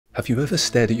Have you ever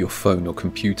stared at your phone or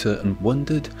computer and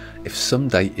wondered if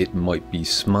someday it might be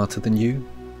smarter than you?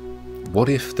 What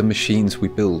if the machines we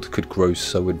build could grow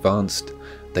so advanced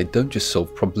they don't just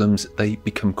solve problems, they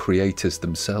become creators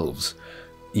themselves,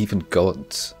 even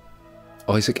gods?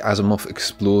 Isaac Asimov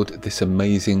explored this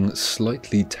amazing,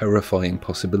 slightly terrifying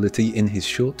possibility in his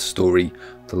short story,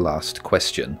 The Last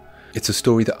Question. It's a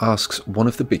story that asks one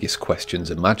of the biggest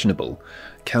questions imaginable: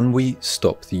 can we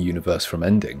stop the universe from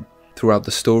ending? Throughout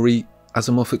the story,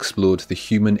 Asimov explored the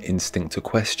human instinct to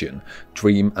question,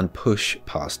 dream and push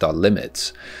past our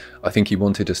limits. I think he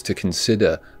wanted us to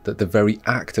consider that the very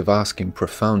act of asking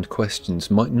profound questions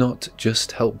might not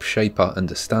just help shape our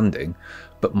understanding,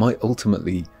 but might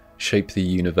ultimately shape the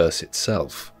universe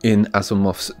itself. In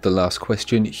Asimov's The Last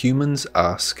Question, humans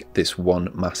ask this one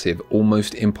massive,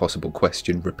 almost impossible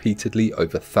question repeatedly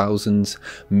over thousands,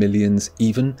 millions,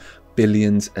 even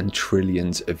billions and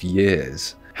trillions of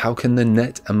years. How can the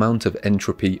net amount of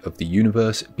entropy of the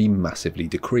universe be massively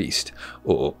decreased?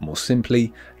 Or, more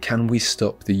simply, can we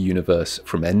stop the universe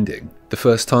from ending? The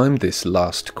first time this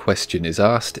last question is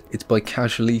asked, it's by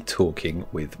casually talking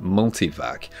with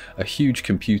Multivac, a huge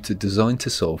computer designed to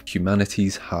solve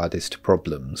humanity's hardest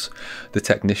problems. The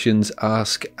technicians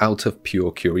ask out of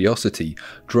pure curiosity,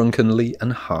 drunkenly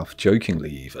and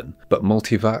half-jokingly even. But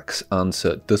Multivac's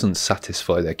answer doesn't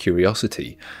satisfy their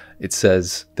curiosity. It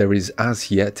says, there is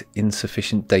as yet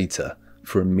insufficient data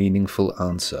for a meaningful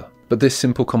answer. But this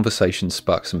simple conversation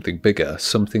sparks something bigger,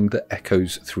 something that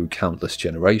echoes through countless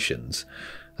generations.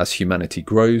 As humanity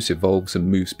grows, evolves and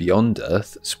moves beyond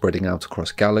Earth, spreading out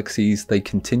across galaxies, they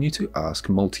continue to ask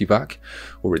Multivac,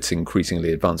 or its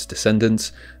increasingly advanced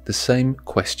descendants, the same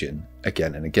question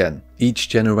again and again. Each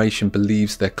generation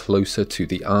believes they're closer to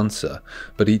the answer,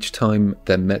 but each time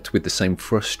they're met with the same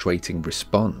frustrating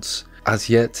response. As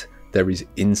yet, there is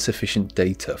insufficient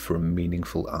data for a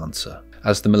meaningful answer.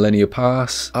 As the millennia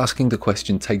pass, asking the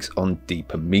question takes on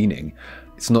deeper meaning.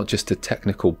 It's not just a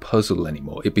technical puzzle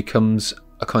anymore, it becomes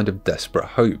a kind of desperate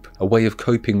hope, a way of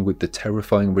coping with the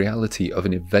terrifying reality of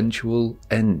an eventual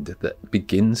end that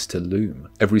begins to loom.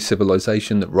 Every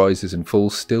civilization that rises and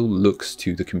falls still looks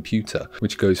to the computer,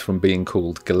 which goes from being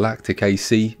called Galactic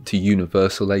AC to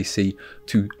Universal AC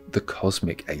to the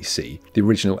Cosmic AC. The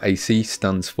original AC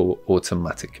stands for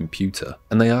Automatic Computer,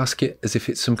 and they ask it as if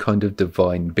it's some kind of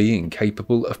divine being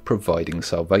capable of providing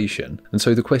salvation. And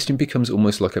so the question becomes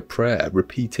almost like a prayer,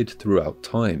 repeated throughout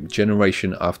time,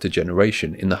 generation after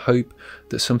generation, in the hope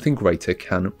that something greater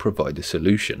can provide a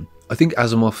solution. I think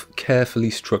Asimov carefully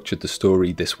structured the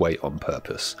story this way on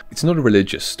purpose. It's not a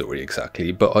religious story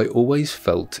exactly, but I always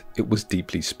felt it was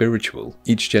deeply spiritual.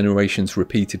 Each generation's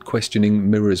repeated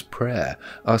questioning mirrors prayer,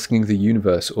 asking the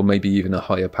universe or maybe even a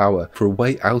higher power for a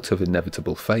way out of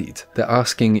inevitable fate. They're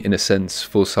asking, in a sense,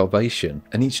 for salvation,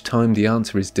 and each time the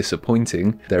answer is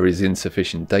disappointing, there is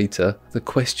insufficient data, the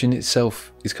question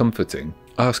itself is comforting.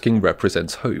 Asking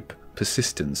represents hope,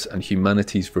 persistence, and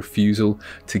humanity's refusal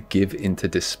to give into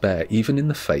despair, even in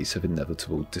the face of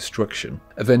inevitable destruction.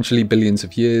 Eventually, billions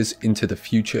of years into the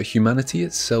future, humanity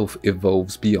itself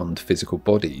evolves beyond physical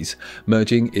bodies,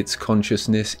 merging its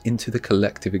consciousness into the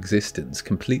collective existence,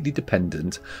 completely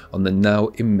dependent on the now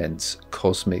immense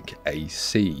cosmic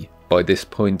AC. By this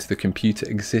point, the computer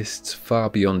exists far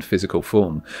beyond physical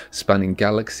form, spanning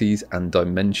galaxies and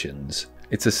dimensions.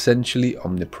 It's essentially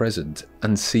omnipresent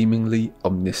and seemingly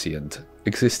omniscient,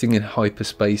 existing in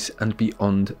hyperspace and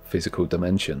beyond physical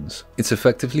dimensions. It's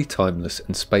effectively timeless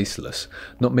and spaceless,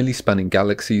 not merely spanning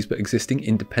galaxies but existing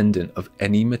independent of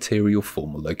any material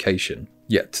form or location.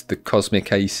 Yet the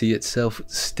cosmic AC itself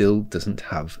still doesn't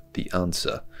have the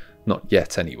answer. Not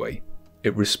yet anyway.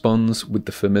 It responds with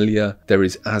the familiar, there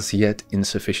is as yet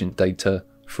insufficient data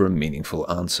for a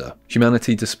meaningful answer.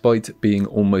 Humanity, despite being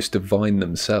almost divine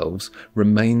themselves,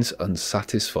 remains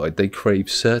unsatisfied. They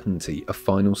crave certainty, a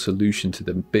final solution to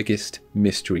the biggest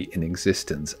mystery in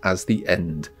existence as the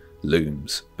end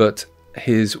looms. But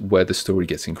here's where the story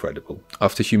gets incredible.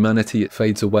 After humanity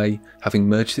fades away, having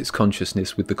merged its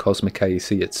consciousness with the cosmic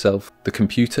AC itself, the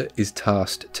computer is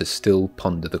tasked to still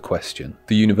ponder the question.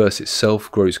 The universe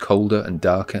itself grows colder and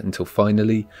darker until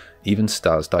finally, even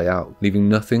stars die out, leaving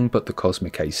nothing but the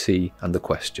cosmic AC and the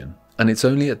question. And it's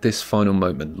only at this final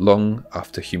moment, long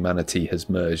after humanity has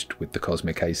merged with the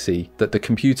cosmic AC, that the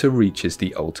computer reaches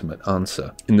the ultimate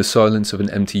answer. In the silence of an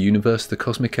empty universe, the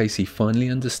cosmic AC finally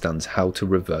understands how to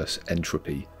reverse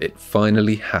entropy. It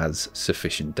finally has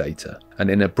sufficient data.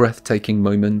 And in a breathtaking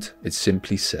moment, it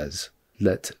simply says,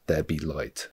 "Let there be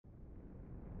light."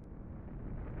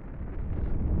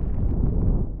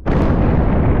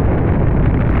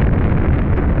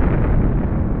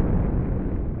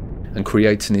 and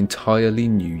creates an entirely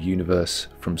new universe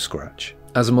from scratch.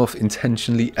 Asimov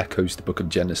intentionally echoes the book of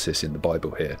Genesis in the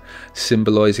Bible here,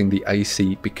 symbolising the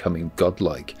AC becoming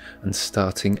godlike and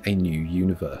starting a new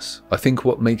universe. I think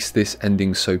what makes this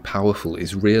ending so powerful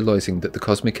is realising that the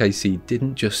cosmic AC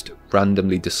didn't just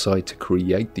randomly decide to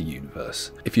create the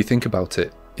universe. If you think about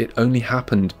it, it only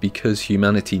happened because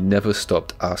humanity never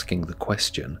stopped asking the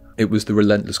question. It was the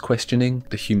relentless questioning,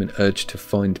 the human urge to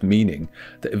find meaning,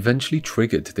 that eventually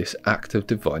triggered this act of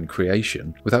divine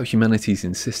creation. Without humanity's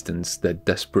insistence, their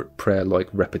desperate prayer-like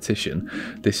repetition,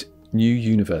 this new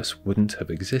universe wouldn't have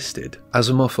existed.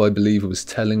 Asimov, I believe, was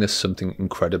telling us something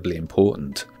incredibly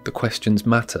important. The questions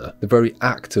matter. The very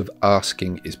act of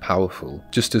asking is powerful.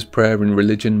 Just as prayer in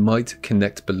religion might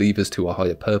connect believers to a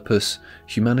higher purpose,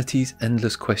 humanity's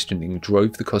endless questioning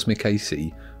drove the cosmic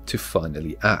AC to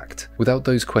finally act. Without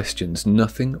those questions,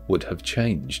 nothing would have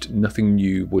changed, nothing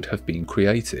new would have been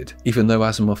created. Even though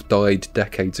Asimov died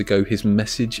decades ago, his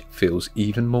message feels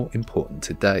even more important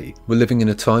today. We're living in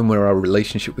a time where our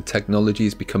relationship with technology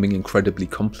is becoming incredibly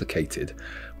complicated.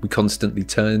 We constantly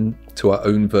turn to our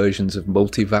own versions of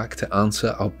multivac to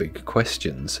answer our big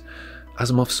questions.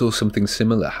 Asimov saw something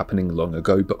similar happening long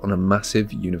ago, but on a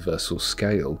massive universal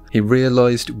scale. He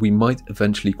realised we might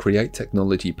eventually create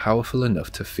technology powerful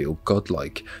enough to feel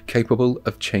godlike, capable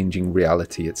of changing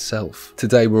reality itself.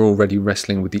 Today we're already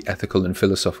wrestling with the ethical and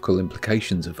philosophical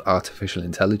implications of artificial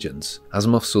intelligence.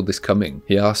 Asimov saw this coming.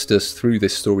 He asked us through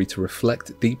this story to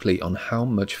reflect deeply on how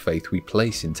much faith we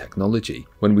place in technology.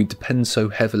 When we depend so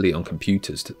heavily on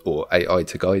computers or AI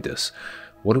to guide us,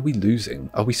 what are we losing?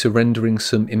 Are we surrendering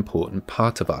some important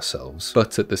part of ourselves?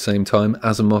 But at the same time,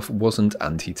 Asimov wasn't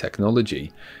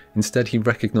anti-technology. Instead, he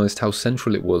recognised how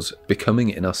central it was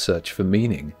becoming in our search for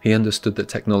meaning. He understood that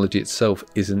technology itself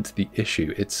isn't the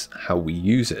issue, it's how we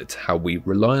use it, how we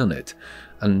rely on it,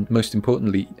 and most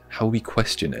importantly, how we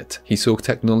question it. He saw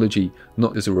technology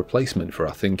not as a replacement for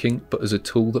our thinking, but as a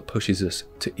tool that pushes us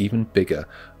to even bigger,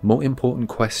 more important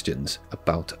questions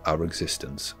about our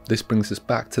existence. This brings us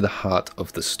back to the heart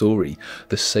of the story,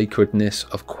 the sacredness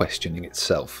of questioning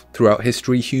itself. Throughout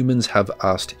history, humans have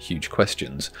asked huge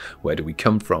questions. Where do we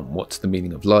come from? What's the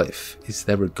meaning of life? Is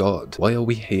there a God? Why are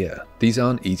we here? These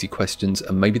aren't easy questions,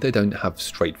 and maybe they don't have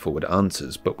straightforward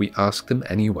answers, but we ask them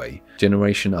anyway,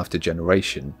 generation after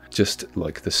generation, just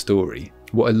like the story.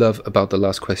 What I love about The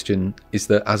Last Question is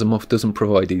that Asimov doesn't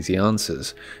provide easy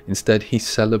answers. Instead, he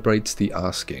celebrates the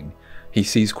asking. He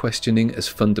sees questioning as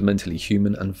fundamentally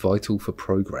human and vital for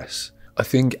progress. I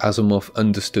think Asimov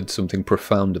understood something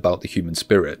profound about the human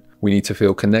spirit. We need to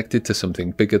feel connected to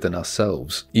something bigger than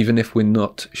ourselves, even if we're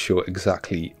not sure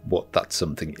exactly what that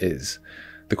something is.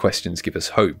 The questions give us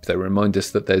hope. They remind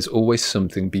us that there's always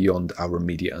something beyond our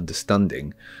immediate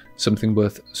understanding, something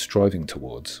worth striving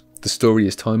towards. The story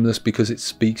is timeless because it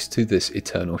speaks to this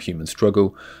eternal human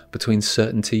struggle between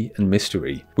certainty and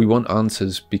mystery. We want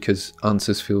answers because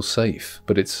answers feel safe,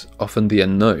 but it's often the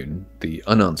unknown, the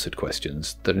unanswered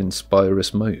questions that inspire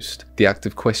us most. The act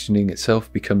of questioning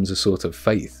itself becomes a sort of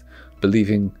faith,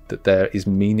 believing that there is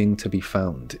meaning to be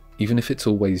found, even if it's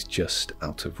always just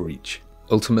out of reach.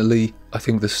 Ultimately, I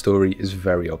think the story is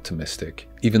very optimistic.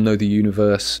 Even though the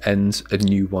universe ends, a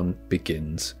new one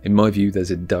begins. In my view,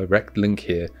 there's a direct link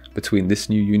here between this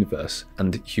new universe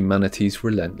and humanity's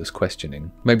relentless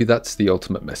questioning. Maybe that's the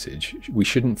ultimate message. We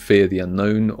shouldn't fear the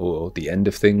unknown or the end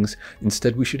of things.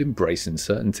 Instead, we should embrace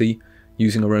uncertainty,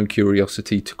 using our own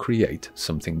curiosity to create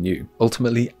something new.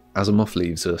 Ultimately, Asimov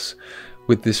leaves us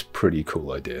with this pretty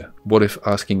cool idea. What if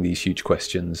asking these huge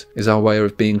questions is our way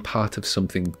of being part of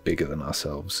something bigger than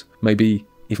ourselves? Maybe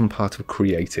even part of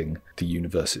creating the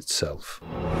universe itself.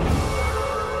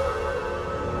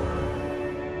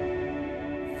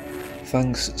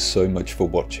 Thanks so much for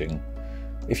watching.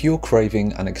 If you're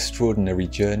craving an extraordinary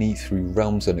journey through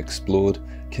realms unexplored,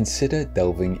 consider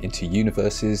delving into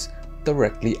universes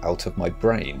directly out of my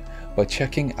brain by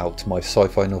checking out my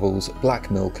sci-fi novels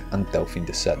Black Milk and Delphine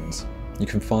Descends. You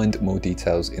can find more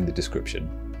details in the description.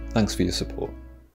 Thanks for your support.